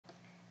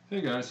Hey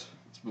guys,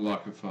 it's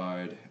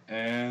Blockified,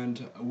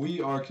 and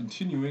we are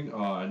continuing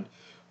on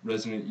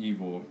Resident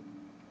Evil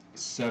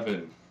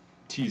 7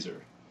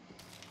 teaser.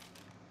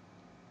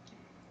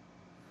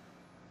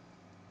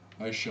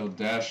 I shall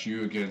dash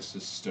you against a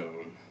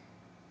stone.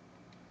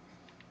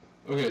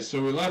 Okay,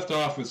 so we left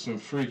off with some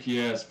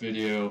freaky ass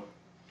video,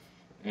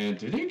 and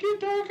did it get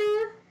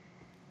darker?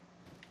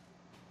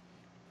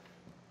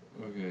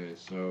 Okay,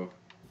 so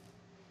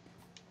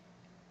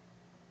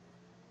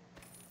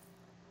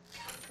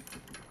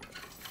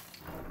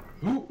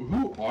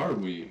who are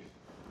we?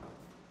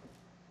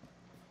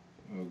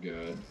 Oh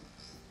god.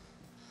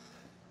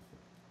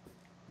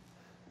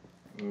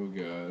 Oh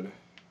god.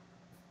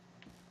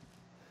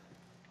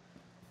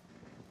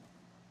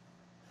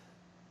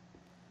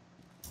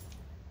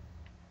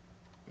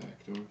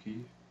 Backdoor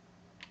key.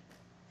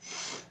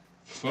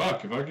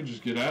 Fuck, if I could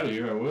just get out of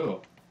here, I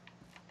will.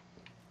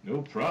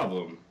 No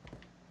problem.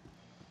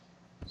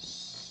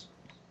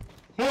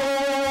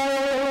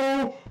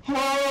 Oh!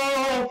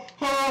 Oh!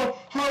 Oh!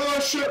 How do I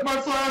shut my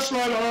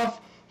flashlight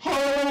off?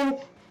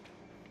 Oh!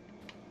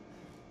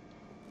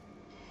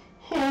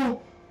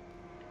 Oh!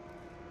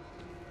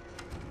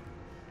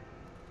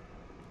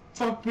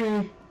 Fuck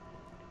me.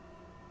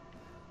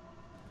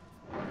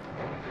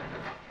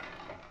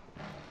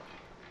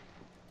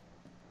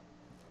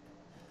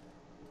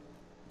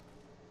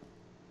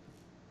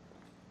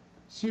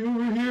 See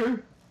over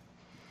here?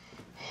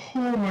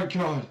 Oh my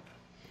god.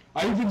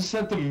 I even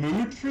set the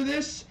mood for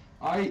this.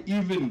 I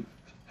even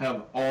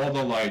have all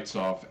the lights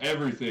off.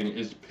 Everything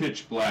is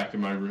pitch black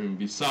in my room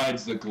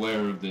besides the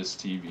glare of this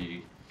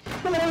TV.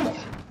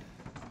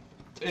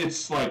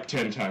 It's like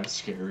 10 times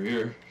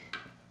scarier.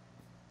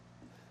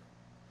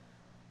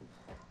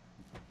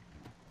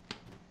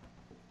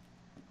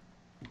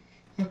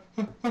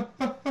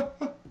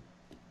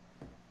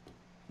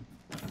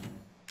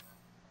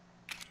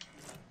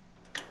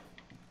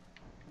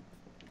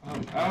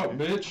 I'm out,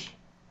 bitch.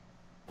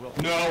 Well,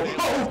 no!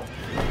 Oh!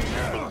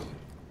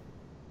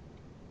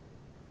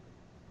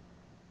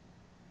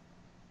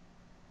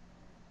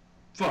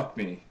 Fuck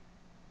me.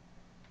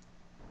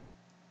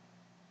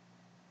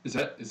 Is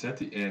that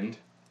the end?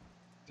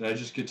 Did I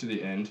just get to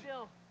the end?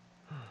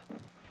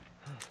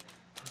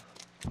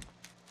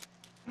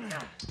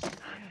 That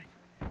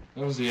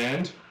was the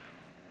end?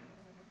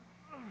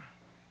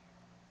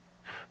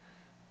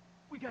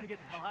 We gotta get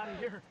the hell out of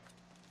here.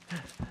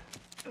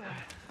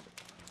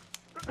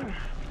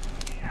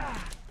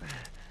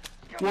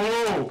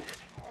 Whoa!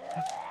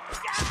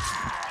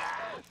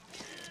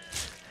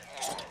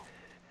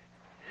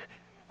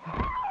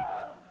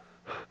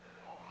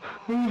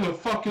 Who the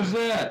fuck is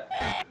that?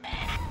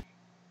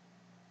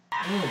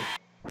 Oh.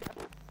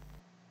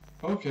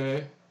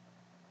 Okay.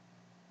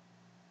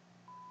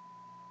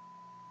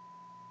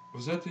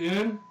 Was that the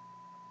end?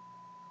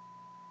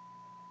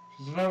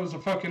 Because that was the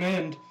fucking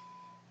end.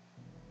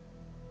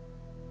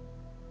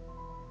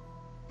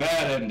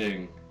 Bad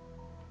ending.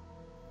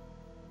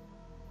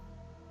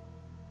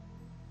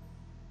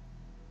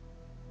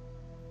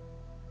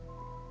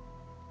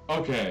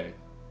 Okay.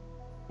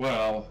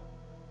 Well.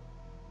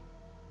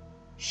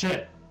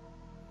 Shit.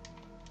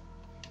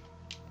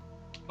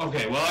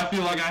 Okay, well, I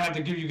feel like I have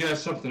to give you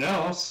guys something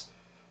else.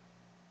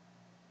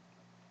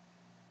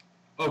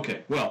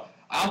 Okay, well,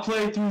 I'll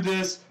play through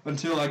this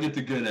until I get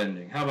the good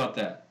ending. How about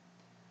that?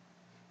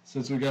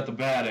 Since we got the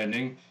bad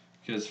ending,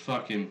 because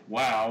fucking,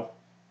 wow.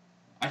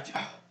 I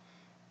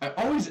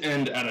always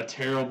end at a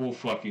terrible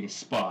fucking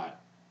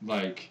spot.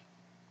 Like,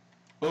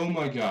 oh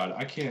my god,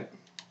 I can't.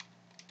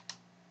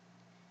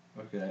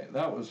 Okay,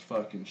 that was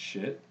fucking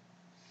shit.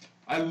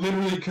 I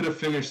literally could have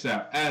finished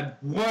that. Add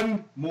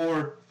one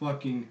more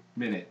fucking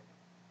minute.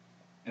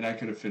 And I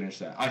could have finished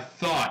that. I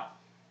thought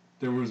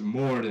there was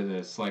more to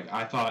this. Like,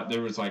 I thought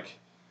there was, like,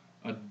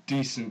 a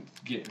decent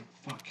getting.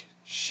 Fuck.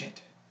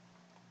 Shit.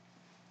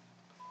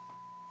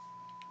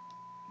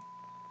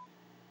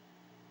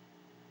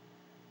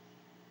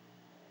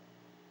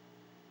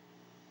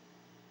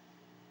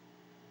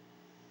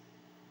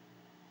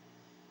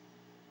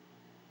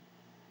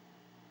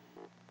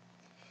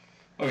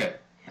 Okay.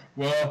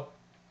 Well,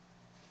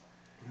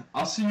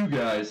 I'll see you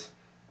guys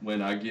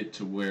when I get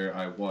to where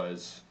I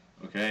was.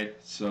 Okay?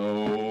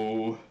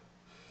 So...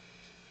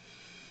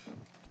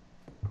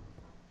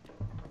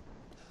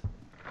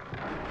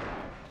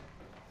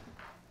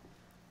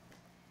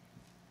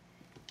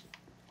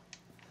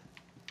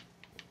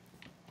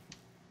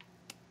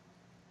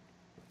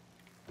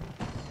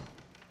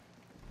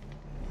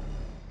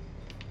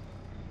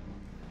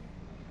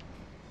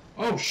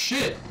 Oh,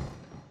 shit!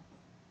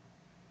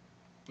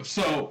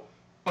 So,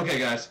 okay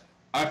guys,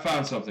 I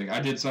found something. I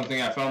did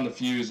something. I found the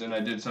fuse and I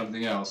did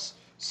something else.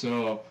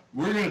 So,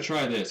 we're gonna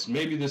try this.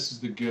 Maybe this is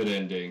the good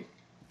ending.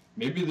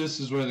 Maybe this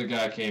is where the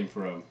guy came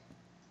from.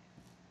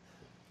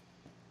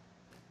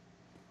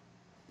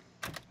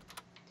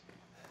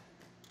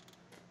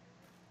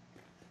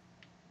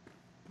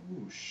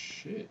 Oh,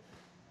 shit.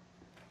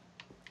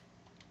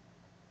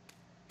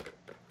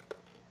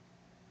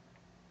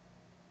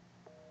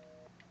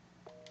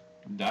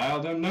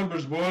 Dial them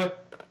numbers, boy.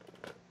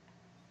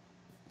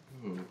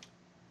 Ooh.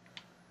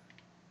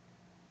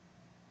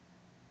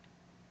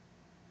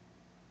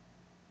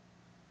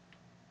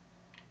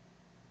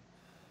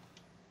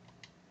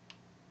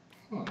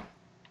 Huh.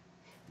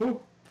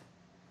 Oh.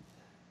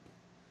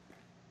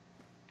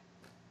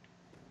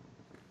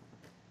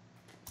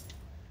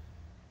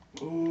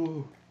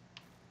 Oh.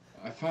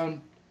 I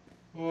found...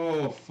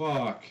 Oh,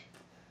 fuck.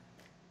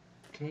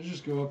 Can I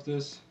just go up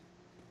this?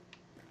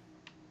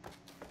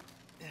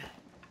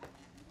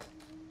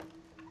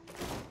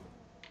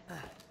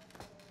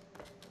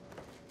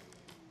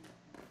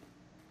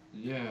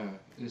 Yeah,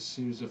 this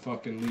seems to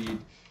fucking lead.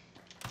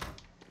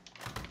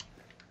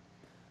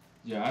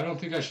 Yeah, I don't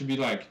think I should be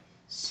like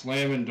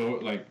slamming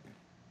doors like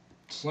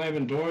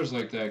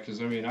that,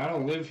 because I mean I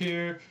don't live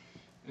here,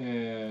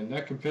 and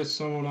that could piss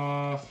someone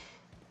off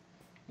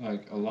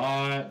like a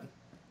lot.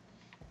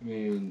 I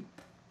mean,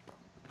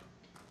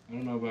 I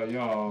don't know about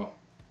y'all,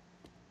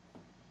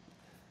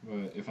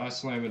 but if I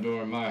slam a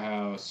door in my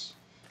house,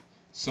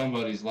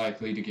 somebody's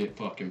likely to get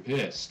fucking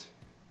pissed.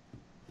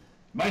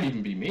 Might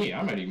even be me.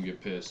 I might even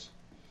get pissed.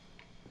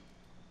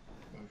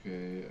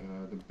 Okay,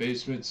 the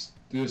basement's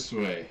this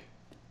way.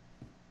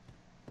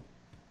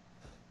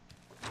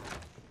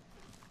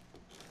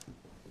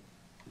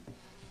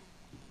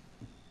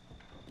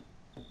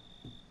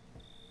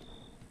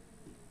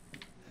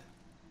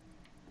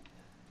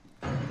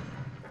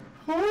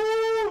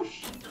 Oh,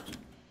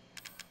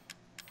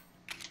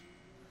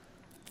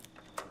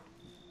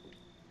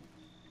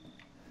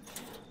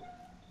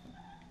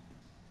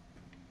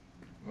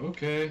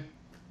 okay.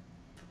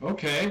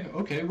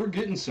 Okay, we're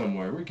getting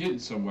somewhere.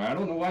 I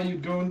don't know why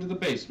you'd go into the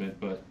basement,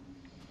 but...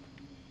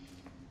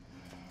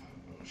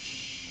 Oh,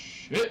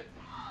 shit.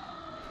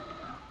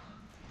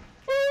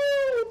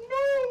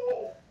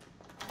 Oh,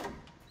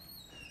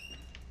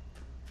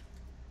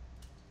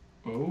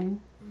 no! Oh,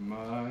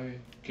 my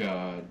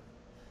God.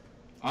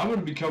 I'm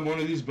gonna become one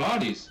of these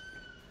bodies.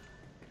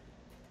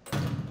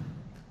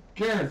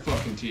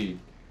 Guaranteed.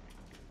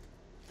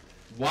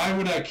 Why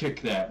would I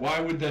kick that? Why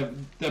would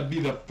that be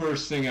the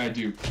first thing I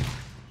do?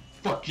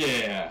 Fuck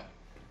yeah!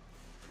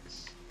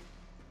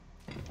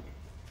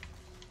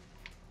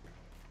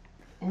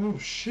 Oh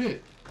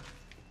shit!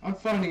 I'm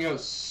finding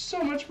out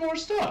so much more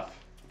stuff!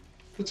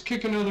 Let's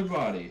kick another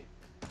body.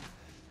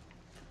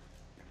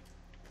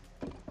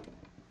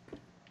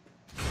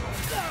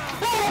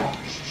 Oh!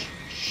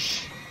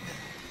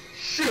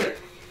 Shit!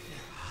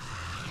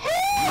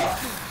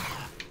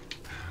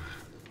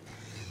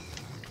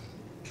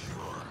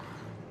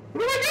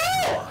 Where do I go?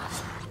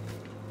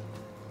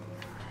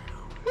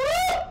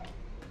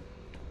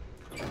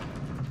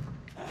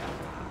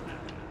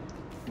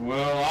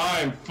 Well,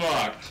 I'm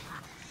fucked.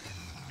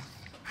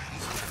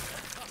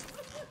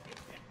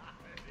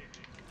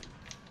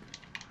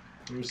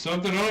 There's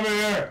something over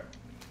here.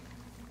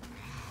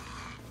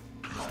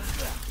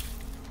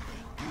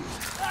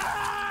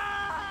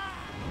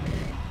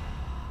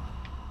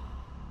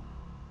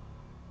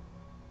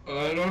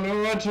 I don't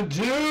know what to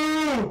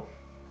do.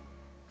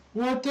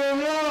 What the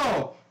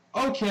hell?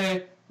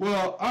 Okay,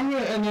 well, I'm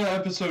gonna end the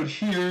episode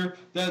here.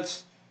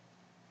 That's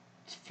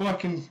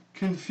fucking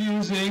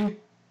confusing.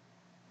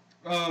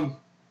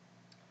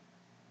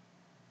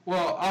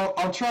 Well,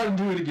 I'll try to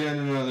do it again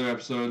in another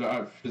episode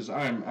because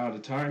I'm out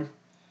of time.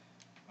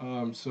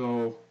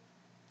 So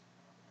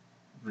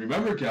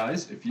remember,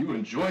 guys, if you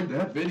enjoyed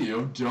that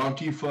video,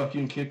 donkey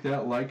fucking kick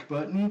that like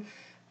button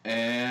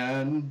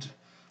and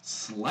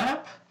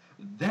slap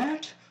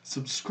that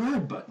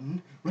subscribe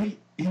button right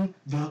in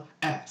the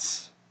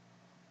ass.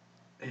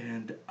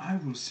 And I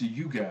will see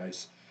you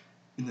guys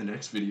in the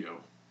next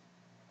video.